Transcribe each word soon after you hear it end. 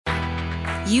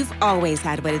You've always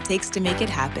had what it takes to make it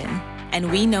happen,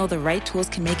 and we know the right tools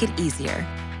can make it easier.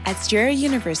 At Strayer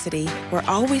University, we're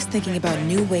always thinking about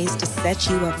new ways to set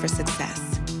you up for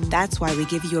success. That's why we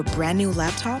give you a brand new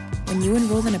laptop when you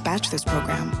enroll in a bachelor's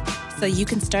program, so you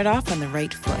can start off on the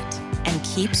right foot and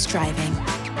keep striving.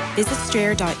 Visit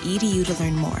strayer.edu to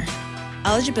learn more.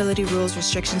 Eligibility rules,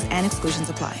 restrictions, and exclusions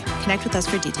apply. Connect with us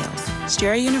for details.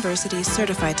 Strayer University is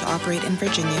certified to operate in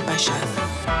Virginia by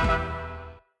SCHEV.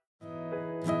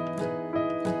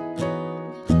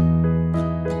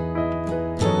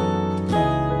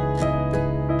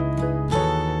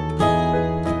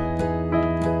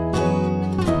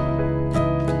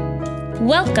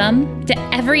 Welcome to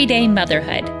Everyday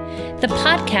Motherhood, the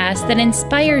podcast that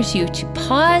inspires you to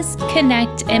pause,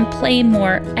 connect, and play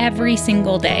more every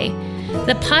single day.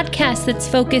 The podcast that's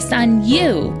focused on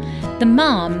you, the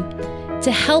mom,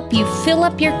 to help you fill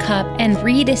up your cup and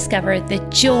rediscover the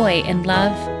joy and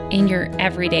love in your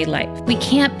everyday life. We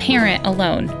can't parent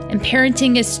alone, and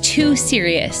parenting is too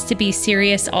serious to be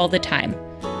serious all the time.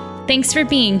 Thanks for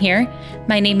being here.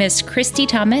 My name is Christy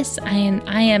Thomas, and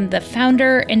I am the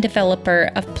founder and developer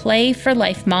of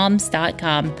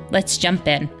PlayForLifeMoms.com. Let's jump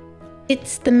in.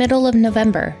 It's the middle of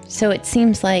November, so it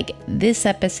seems like this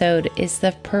episode is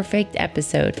the perfect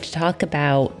episode to talk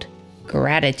about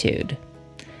gratitude.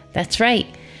 That's right,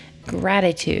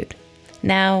 gratitude.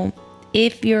 Now,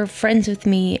 if you're friends with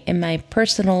me in my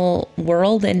personal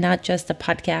world and not just a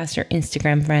podcast or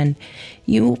Instagram friend,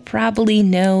 you probably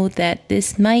know that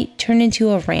this might turn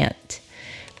into a rant,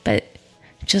 but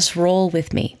just roll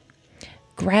with me.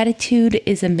 Gratitude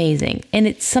is amazing, and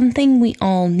it's something we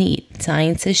all need.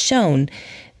 Science has shown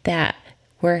that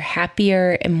we're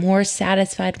happier and more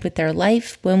satisfied with our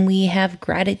life when we have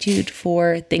gratitude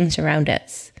for things around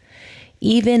us.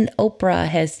 Even Oprah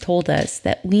has told us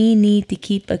that we need to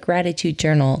keep a gratitude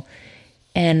journal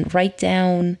and write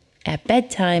down at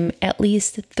bedtime at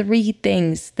least 3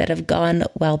 things that have gone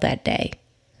well that day.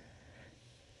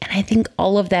 And I think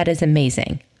all of that is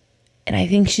amazing. And I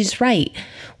think she's right.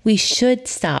 We should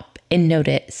stop and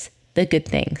notice the good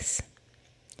things.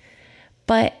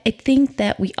 But I think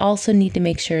that we also need to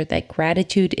make sure that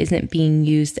gratitude isn't being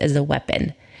used as a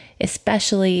weapon,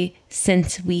 especially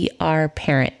since we are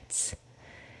parents.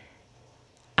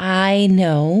 I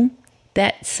know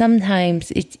that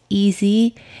sometimes it's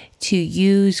easy to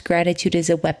use gratitude as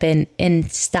a weapon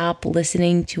and stop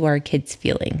listening to our kids'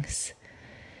 feelings.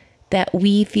 That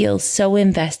we feel so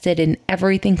invested in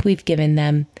everything we've given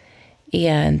them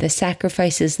and the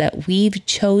sacrifices that we've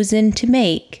chosen to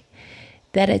make,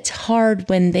 that it's hard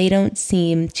when they don't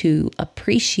seem to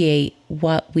appreciate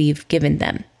what we've given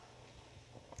them.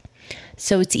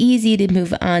 So it's easy to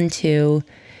move on to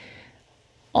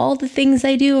all the things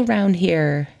I do around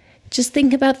here. Just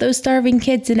think about those starving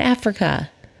kids in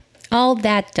Africa. All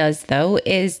that does, though,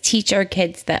 is teach our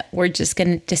kids that we're just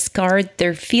going to discard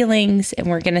their feelings and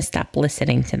we're going to stop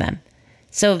listening to them.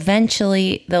 So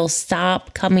eventually they'll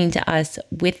stop coming to us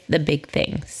with the big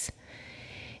things.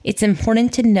 It's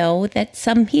important to know that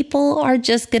some people are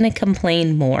just going to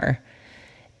complain more,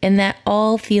 and that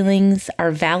all feelings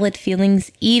are valid feelings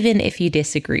even if you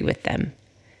disagree with them.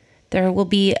 There will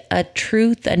be a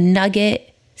truth, a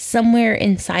nugget somewhere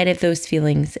inside of those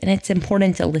feelings, and it's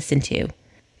important to listen to.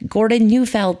 Gordon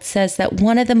Neufeld says that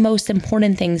one of the most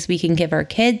important things we can give our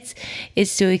kids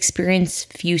is to experience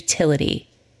futility,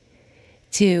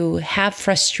 to have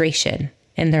frustration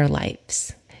in their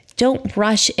lives. Don't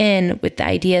rush in with the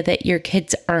idea that your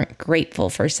kids aren't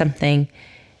grateful for something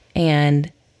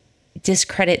and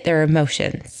discredit their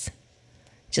emotions.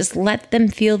 Just let them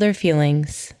feel their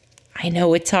feelings. I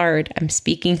know it's hard. I'm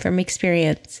speaking from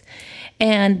experience.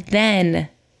 And then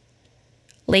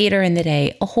later in the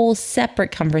day, a whole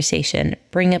separate conversation,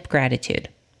 bring up gratitude.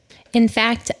 In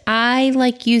fact, I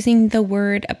like using the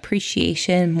word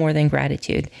appreciation more than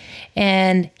gratitude.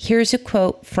 And here's a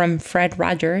quote from Fred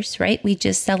Rogers, right? We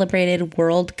just celebrated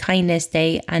World Kindness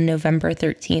Day on November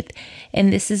 13th.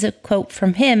 And this is a quote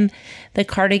from him, the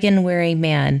cardigan-wearing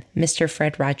man, Mr.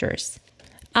 Fred Rogers.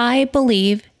 I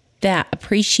believe that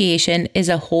appreciation is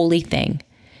a holy thing,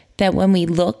 that when we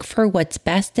look for what's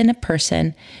best in a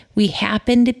person, we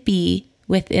happen to be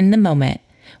within the moment.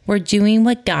 We're doing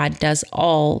what God does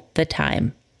all the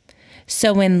time.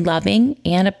 So in loving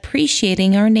and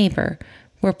appreciating our neighbor,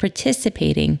 we're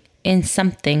participating in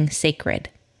something sacred.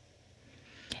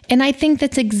 And I think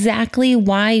that's exactly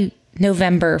why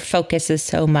November focuses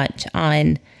so much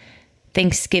on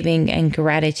Thanksgiving and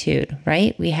gratitude,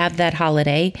 right? We have that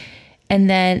holiday, and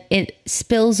then it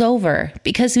spills over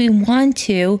because we want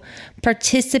to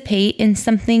participate in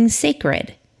something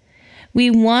sacred.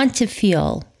 We want to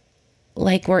feel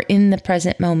like we're in the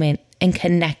present moment and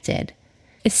connected,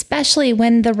 especially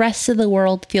when the rest of the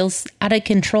world feels out of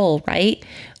control, right?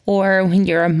 Or when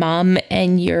you're a mom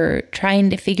and you're trying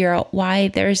to figure out why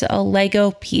there's a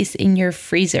Lego piece in your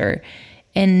freezer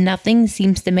and nothing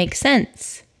seems to make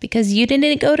sense because you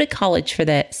didn't go to college for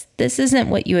this. This isn't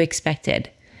what you expected.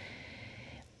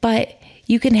 But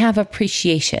you can have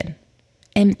appreciation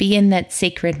and be in that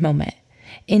sacred moment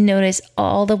and notice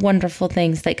all the wonderful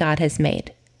things that God has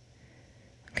made.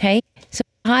 Okay? So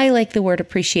I like the word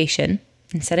appreciation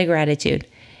instead of gratitude.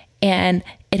 And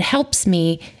it helps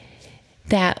me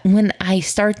that when I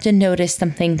start to notice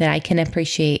something that I can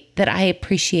appreciate, that I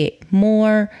appreciate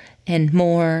more and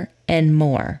more and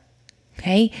more.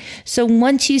 Okay? So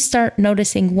once you start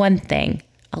noticing one thing,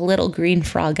 a little green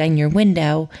frog on your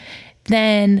window,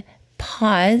 then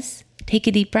pause, take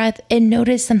a deep breath, and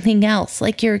notice something else,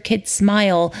 like your kid's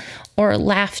smile or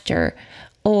laughter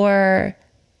or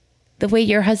the way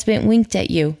your husband winked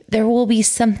at you. There will be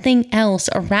something else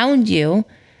around you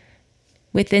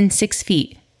within 6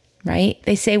 feet, right?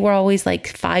 They say we're always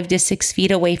like 5 to 6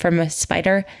 feet away from a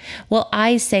spider. Well,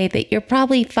 I say that you're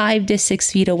probably 5 to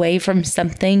 6 feet away from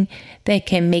something that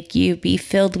can make you be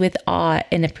filled with awe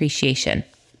and appreciation.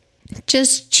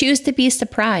 Just choose to be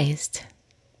surprised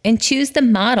and choose the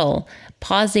model,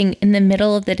 pausing in the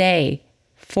middle of the day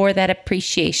for that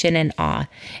appreciation and awe.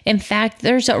 In fact,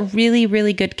 there's a really,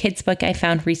 really good kids book I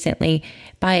found recently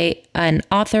by an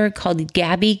author called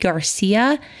Gabby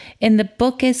Garcia. And the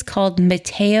book is called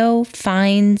Mateo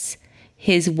Finds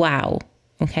His Wow.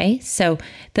 Okay, so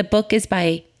the book is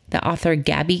by the author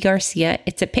Gabby Garcia.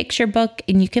 It's a picture book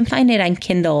and you can find it on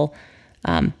Kindle.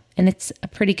 And it's a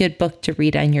pretty good book to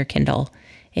read on your Kindle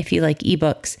if you like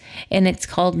ebooks. And it's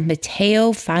called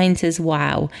Mateo Finds His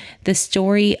Wow, the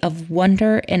story of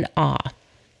wonder and awe.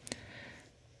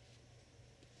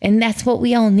 And that's what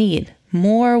we all need,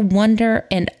 more wonder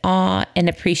and awe and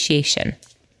appreciation.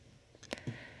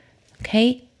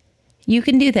 Okay? You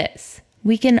can do this.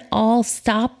 We can all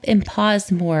stop and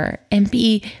pause more and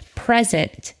be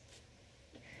present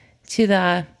to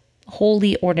the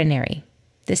holy ordinary,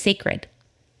 the sacred.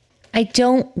 I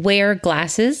don't wear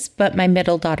glasses, but my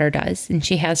middle daughter does, and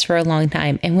she has for a long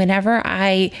time. And whenever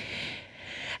I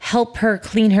help her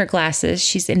clean her glasses,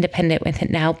 she's independent with it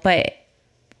now, but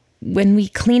when we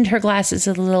cleaned her glasses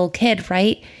as a little kid,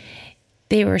 right,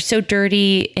 they were so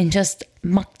dirty and just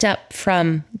mucked up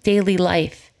from daily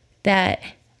life that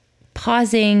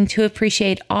pausing to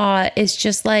appreciate awe is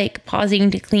just like pausing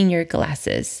to clean your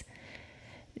glasses.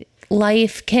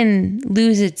 Life can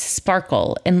lose its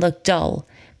sparkle and look dull.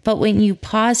 But when you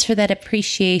pause for that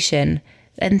appreciation,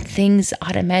 then things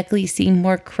automatically seem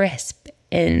more crisp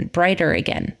and brighter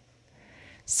again.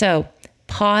 So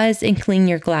pause and clean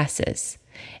your glasses.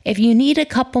 If you need a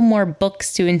couple more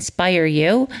books to inspire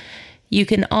you, you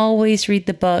can always read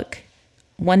the book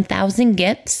 1000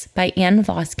 Gifts by Ann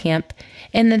Voskamp.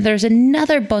 And then there's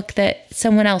another book that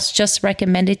someone else just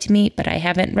recommended to me, but I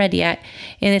haven't read yet.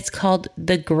 And it's called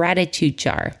The Gratitude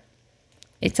Jar.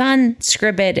 It's on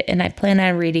Scribd, and I plan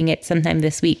on reading it sometime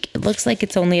this week. It looks like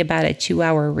it's only about a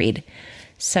 2-hour read.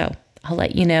 So I'll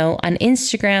let you know on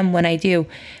Instagram when I do,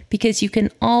 because you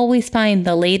can always find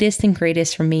the latest and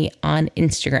greatest from me on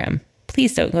Instagram.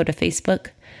 Please don't go to Facebook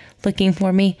looking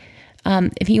for me.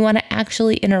 If you want to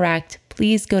actually interact,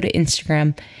 please go to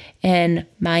Instagram. And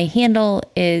my handle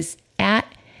is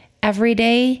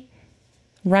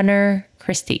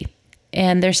 @everydayrunnerChristy.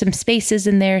 And there's some spaces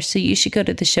in there, so you should go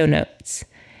to the show notes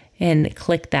and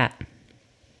click that.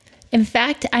 In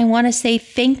fact, I want to say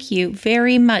thank you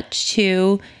very much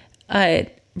to a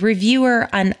reviewer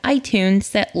on iTunes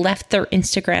that left their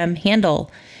Instagram handle.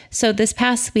 So this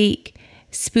past week,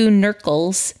 Spoon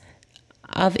Nurkles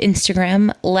of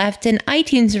Instagram left an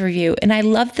iTunes review, and I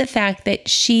love the fact that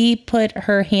she put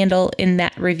her handle in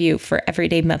that review for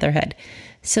Everyday Motherhood.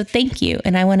 So thank you,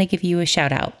 and I want to give you a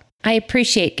shout out. I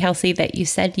appreciate, Kelsey, that you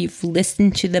said you've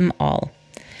listened to them all.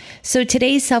 So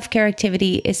today's self-care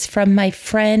activity is from my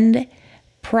friend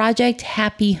Project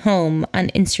Happy Home on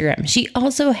Instagram. She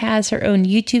also has her own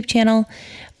YouTube channel,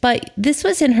 but this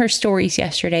was in her stories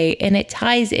yesterday, and it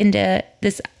ties into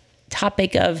this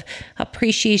topic of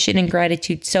appreciation and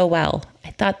gratitude so well. I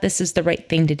thought this is the right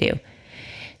thing to do.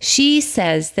 She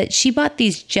says that she bought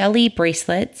these jelly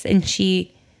bracelets and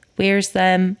she wears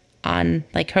them on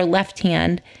like her left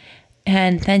hand.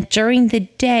 And then during the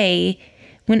day,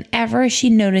 whenever she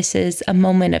notices a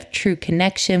moment of true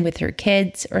connection with her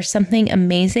kids or something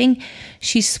amazing,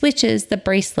 she switches the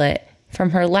bracelet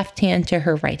from her left hand to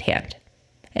her right hand.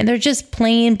 And they're just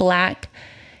plain black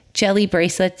jelly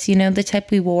bracelets, you know, the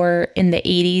type we wore in the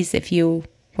 80s if you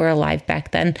were alive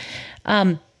back then.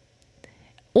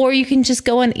 Or you can just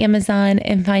go on Amazon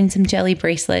and find some jelly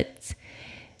bracelets.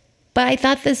 But I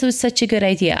thought this was such a good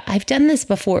idea. I've done this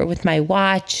before with my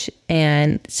watch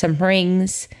and some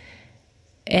rings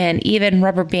and even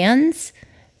rubber bands.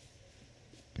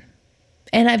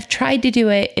 And I've tried to do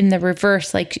it in the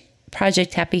reverse, like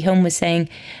Project Happy Home was saying,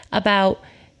 about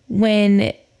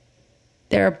when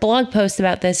there are blog posts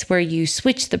about this where you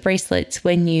switch the bracelets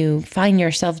when you find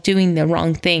yourself doing the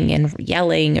wrong thing and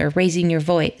yelling or raising your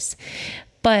voice.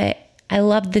 But I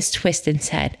love this twist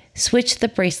instead. Switch the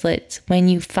bracelets when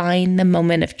you find the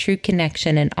moment of true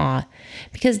connection and awe.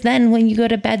 Because then when you go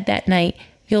to bed that night,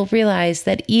 you'll realize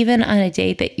that even on a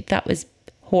day that you thought was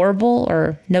horrible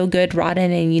or no good,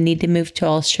 rotten, and you need to move to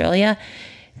Australia,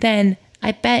 then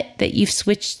I bet that you've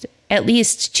switched at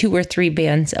least 2 or 3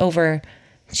 bands over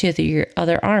to your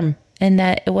other arm and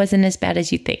that it wasn't as bad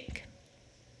as you think.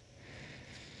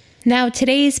 Now,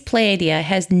 today's play idea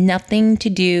has nothing to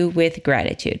do with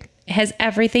gratitude. It has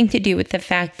everything to do with the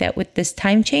fact that with this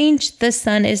time change, the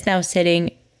sun is now setting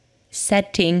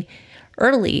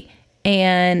early,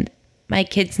 and my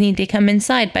kids need to come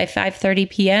inside by 5:30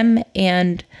 p.m.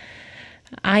 and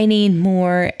I need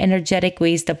more energetic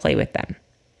ways to play with them.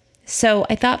 So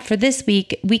I thought for this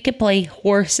week, we could play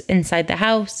horse inside the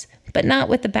house, but not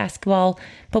with the basketball,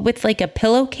 but with like a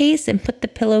pillowcase, and put the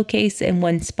pillowcase in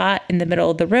one spot in the middle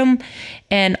of the room.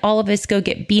 And all of us go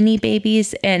get Beanie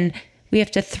Babies, and we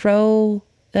have to throw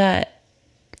the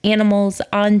animals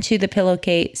onto the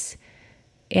pillowcase.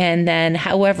 And then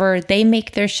however they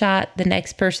make their shot, the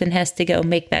next person has to go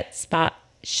make that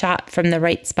shot from the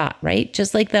right spot, right?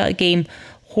 Just like the game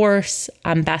horse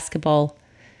on basketball.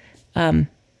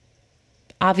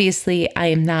 Obviously, I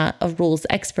am not a rules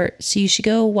expert, so you should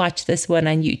go watch this one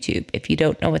on YouTube if you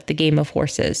don't know what the game of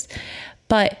horse is.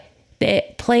 But the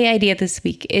play idea this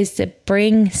week is to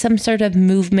bring some sort of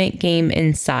movement game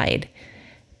inside,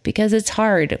 because it's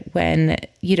hard when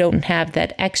you don't have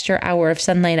that extra hour of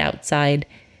sunlight outside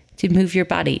to move your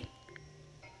body.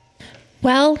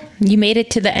 Well, you made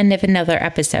it to the end of another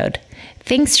episode.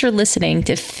 Thanks for listening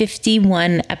to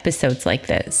 51 episodes like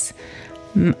this.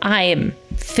 I am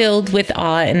filled with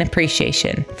awe and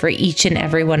appreciation for each and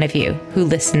every one of you who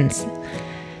listens.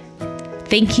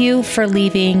 Thank you for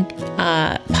leaving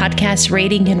a podcast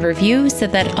rating and review so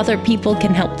that other people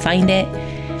can help find it.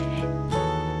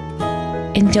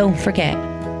 And don't forget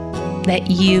that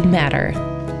you matter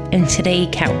and today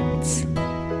counts.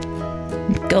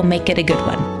 Go make it a good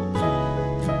one.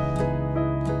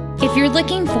 If you're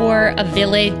looking for a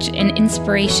village, an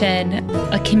inspiration,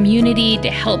 a community to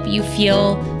help you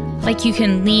feel like you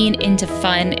can lean into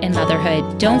fun and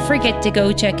motherhood, don't forget to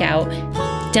go check out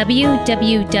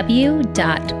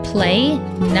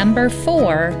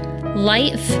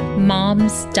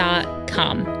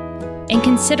www.play4lifemoms.com and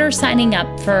consider signing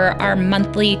up for our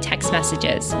monthly text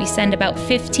messages. We send about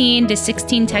 15 to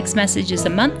 16 text messages a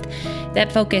month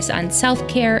that focus on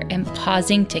self-care and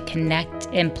pausing to connect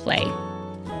and play.